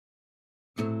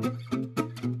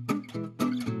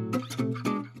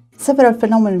Several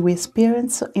phenomena we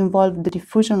experience involve the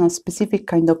diffusion of specific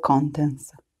kind of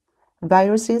contents.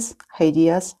 Viruses,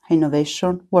 ideas,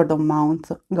 innovation, word of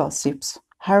mouth, gossips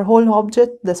are all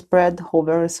objects that spread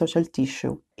over a social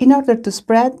tissue. In order to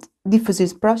spread,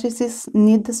 diffusive processes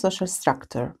need a social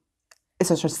structure. A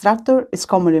social structure is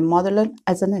commonly modeled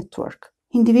as a network.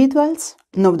 Individuals,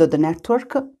 nodes of the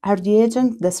network, are the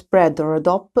agents that spread or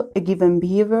adopt a given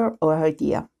behavior or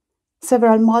idea.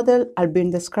 Several models are being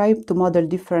described to model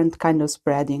different kinds of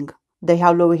spreading. They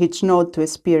allow each node to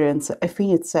experience a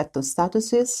finite set of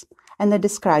statuses, and they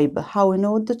describe how a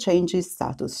node changes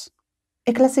status.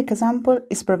 A classic example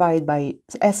is provided by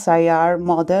SIR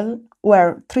model,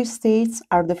 where three states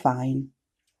are defined: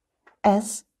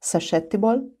 S,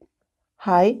 susceptible;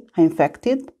 I,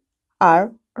 infected;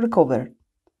 R, recovered.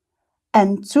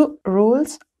 And two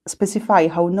rules specify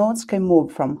how nodes can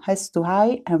move from S to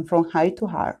I and from I to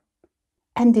R.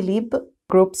 NDLib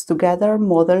groups together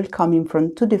models coming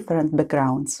from two different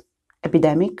backgrounds,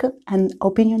 epidemic and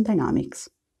opinion dynamics.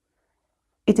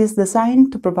 It is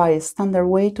designed to provide a standard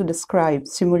way to describe,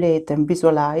 simulate, and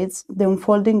visualize the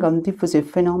unfolding of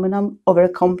diffusive phenomena over a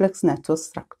complex network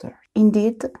structure.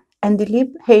 Indeed,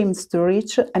 NDLib aims to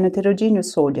reach an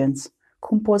heterogeneous audience,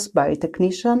 composed by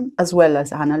technicians as well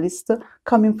as analysts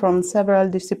coming from several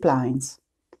disciplines.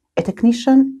 A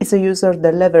technician is a user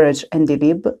that leverages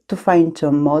NDLib to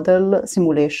fine-tune model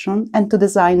simulation and to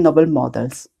design novel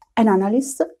models. An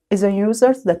analyst is a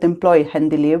user that employs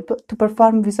NDLib to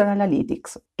perform visual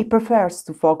analytics. It prefers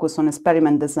to focus on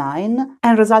experiment design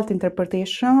and result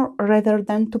interpretation rather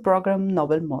than to program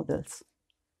novel models.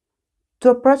 To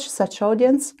approach such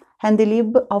audience,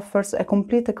 NDLib offers a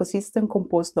complete ecosystem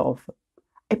composed of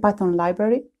a Python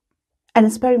library, an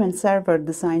experiment server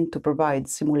designed to provide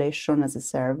simulation as a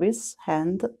service,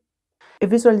 and a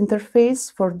visual interface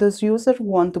for those users who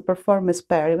want to perform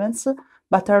experiments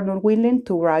but are not willing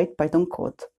to write Python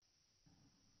code.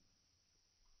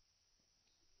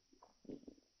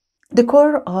 The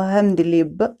core of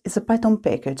NDLib is a Python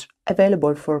package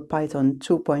available for Python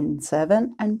 2.7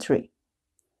 and 3.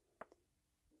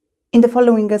 In the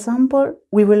following example,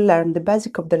 we will learn the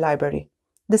basics of the library,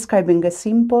 describing a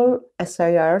simple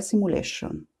SIR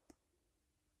simulation.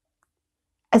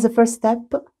 As a first step,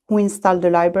 we install the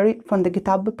library from the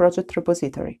GitHub project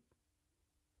repository.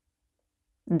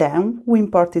 Then we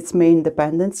import its main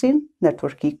dependency,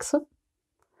 netowrks,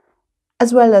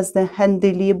 as well as the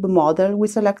NDLib model we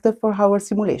selected for our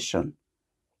simulation,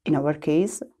 in our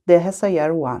case, the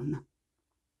SIR1.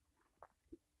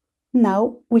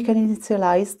 Now we can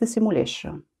initialize the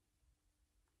simulation.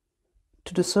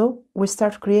 To do so, we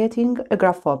start creating a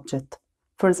graph object,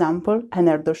 for example,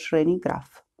 an training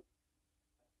graph.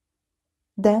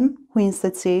 Then we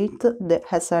instantiate the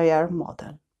SIR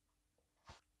model.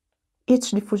 Each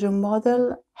diffusion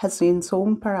model has its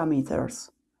own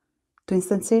parameters. To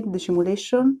instantiate the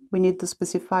simulation, we need to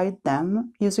specify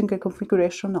them using a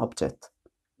configuration object.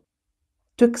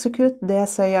 To execute the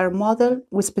SIR model,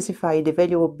 we specify the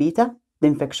value of beta, the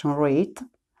infection rate,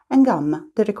 and gamma,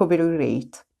 the recovery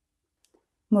rate.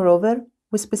 Moreover,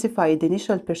 we specify the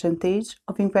initial percentage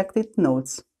of infected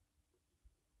nodes.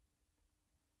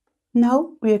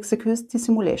 Now we execute the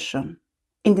simulation.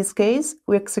 In this case,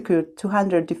 we execute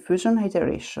 200 diffusion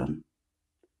iterations.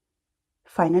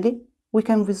 Finally, we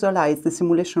can visualize the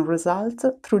simulation result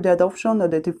through the adoption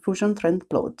of the diffusion trend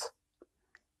plot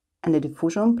and the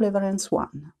diffusion prevalence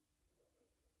 1.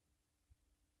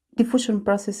 Diffusion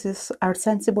processes are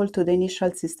sensible to the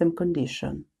initial system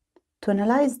condition. To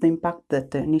analyze the impact that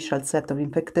the initial set of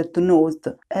infected nodes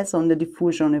has on the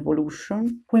diffusion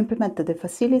evolution, we implemented the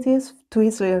facilities to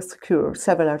easily execute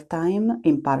several times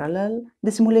in parallel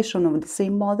the simulation of the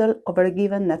same model over a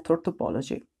given network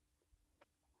topology.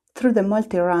 Through the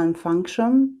multi-run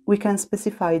function, we can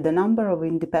specify the number of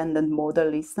independent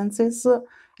model instances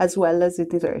as well as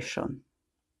iteration.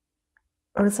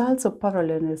 Results of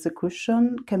parallel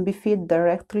execution can be fed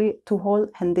directly to all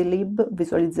NDLib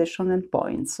visualization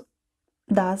endpoints,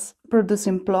 thus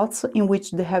producing plots in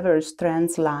which the average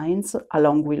trends lines,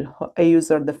 along with a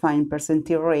user-defined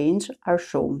percentile range, are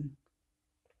shown.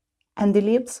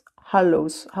 NDLib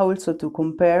allows also to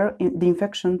compare the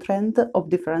infection trend of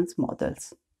different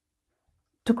models.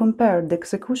 To compare the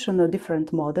execution of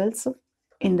different models,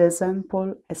 in the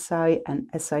example SI and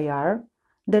SIR,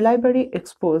 the library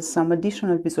exposes some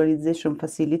additional visualization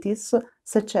facilities,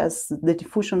 such as the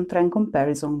diffusion trend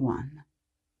comparison 1.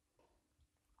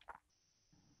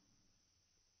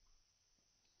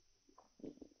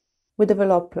 We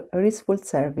develop a RESTful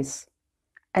service,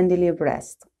 NDLib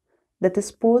REST, that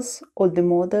exposes all the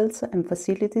models and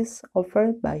facilities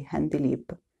offered by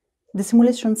NDLib. The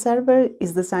simulation server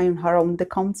is designed around the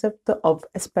concept of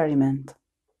experiment.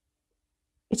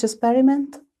 Each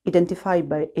experiment, identified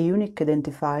by a unique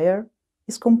identifier,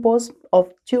 is composed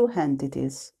of two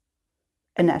entities: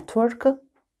 a network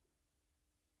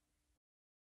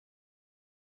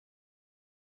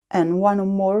and one or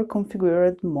more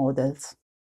configured models.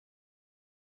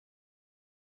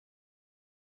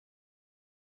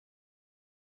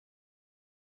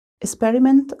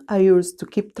 Experiments are used to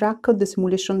keep track of the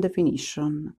simulation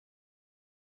definition,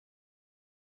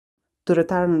 to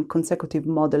return consecutive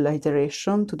model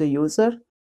iteration to the user,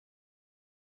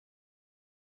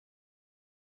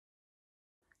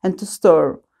 and to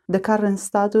store the current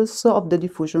status of the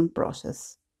diffusion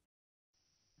process.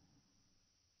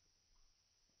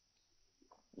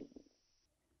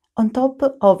 On top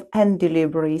of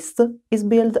NDLib RIST is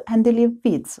built NDLib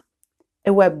Viz,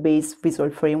 a web-based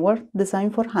visual framework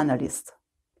designed for analysts.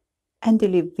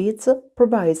 NDLib Viz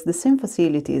provides the same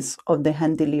facilities of the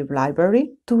NDLib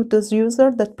library to those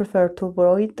users that prefer to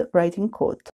avoid writing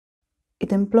code.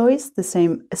 It employs the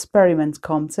same experiment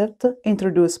concept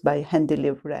introduced by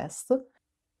NDLib REST.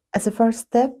 As a first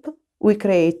step, we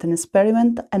create an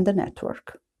experiment and a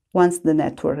network. Once the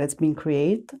network has been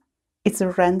created, it's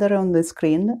rendered on the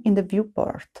screen in the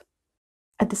viewport.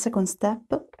 At the second step,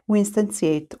 we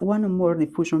instantiate one or more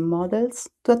diffusion models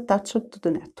to attach to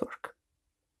the network.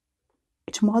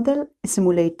 Each model is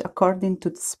simulated according to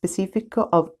the specific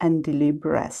of NDLib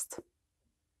REST.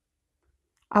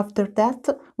 After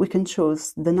that, we can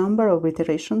choose the number of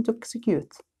iterations to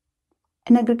execute.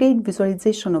 An aggregate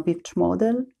visualization of each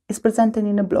model is presented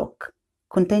in a block,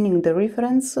 containing the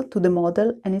reference to the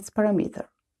model and its parameter.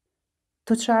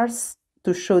 Two charts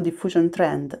to show diffusion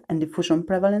trend and diffusion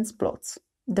prevalence plots.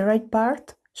 The right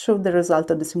part shows the result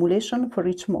of the simulation for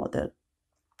each model.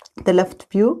 The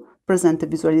left view presents a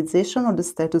visualization of the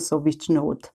status of each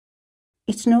node.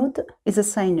 Each node is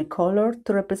assigned a color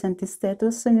to represent its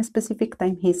status in a specific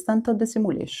time instant of the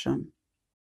simulation.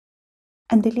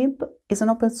 NDLib is an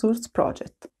open source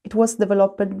project. It was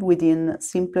developed within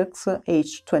Simplex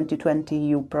H2020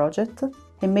 EU project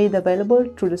and made available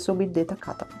through the Sobit Data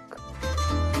Catalog.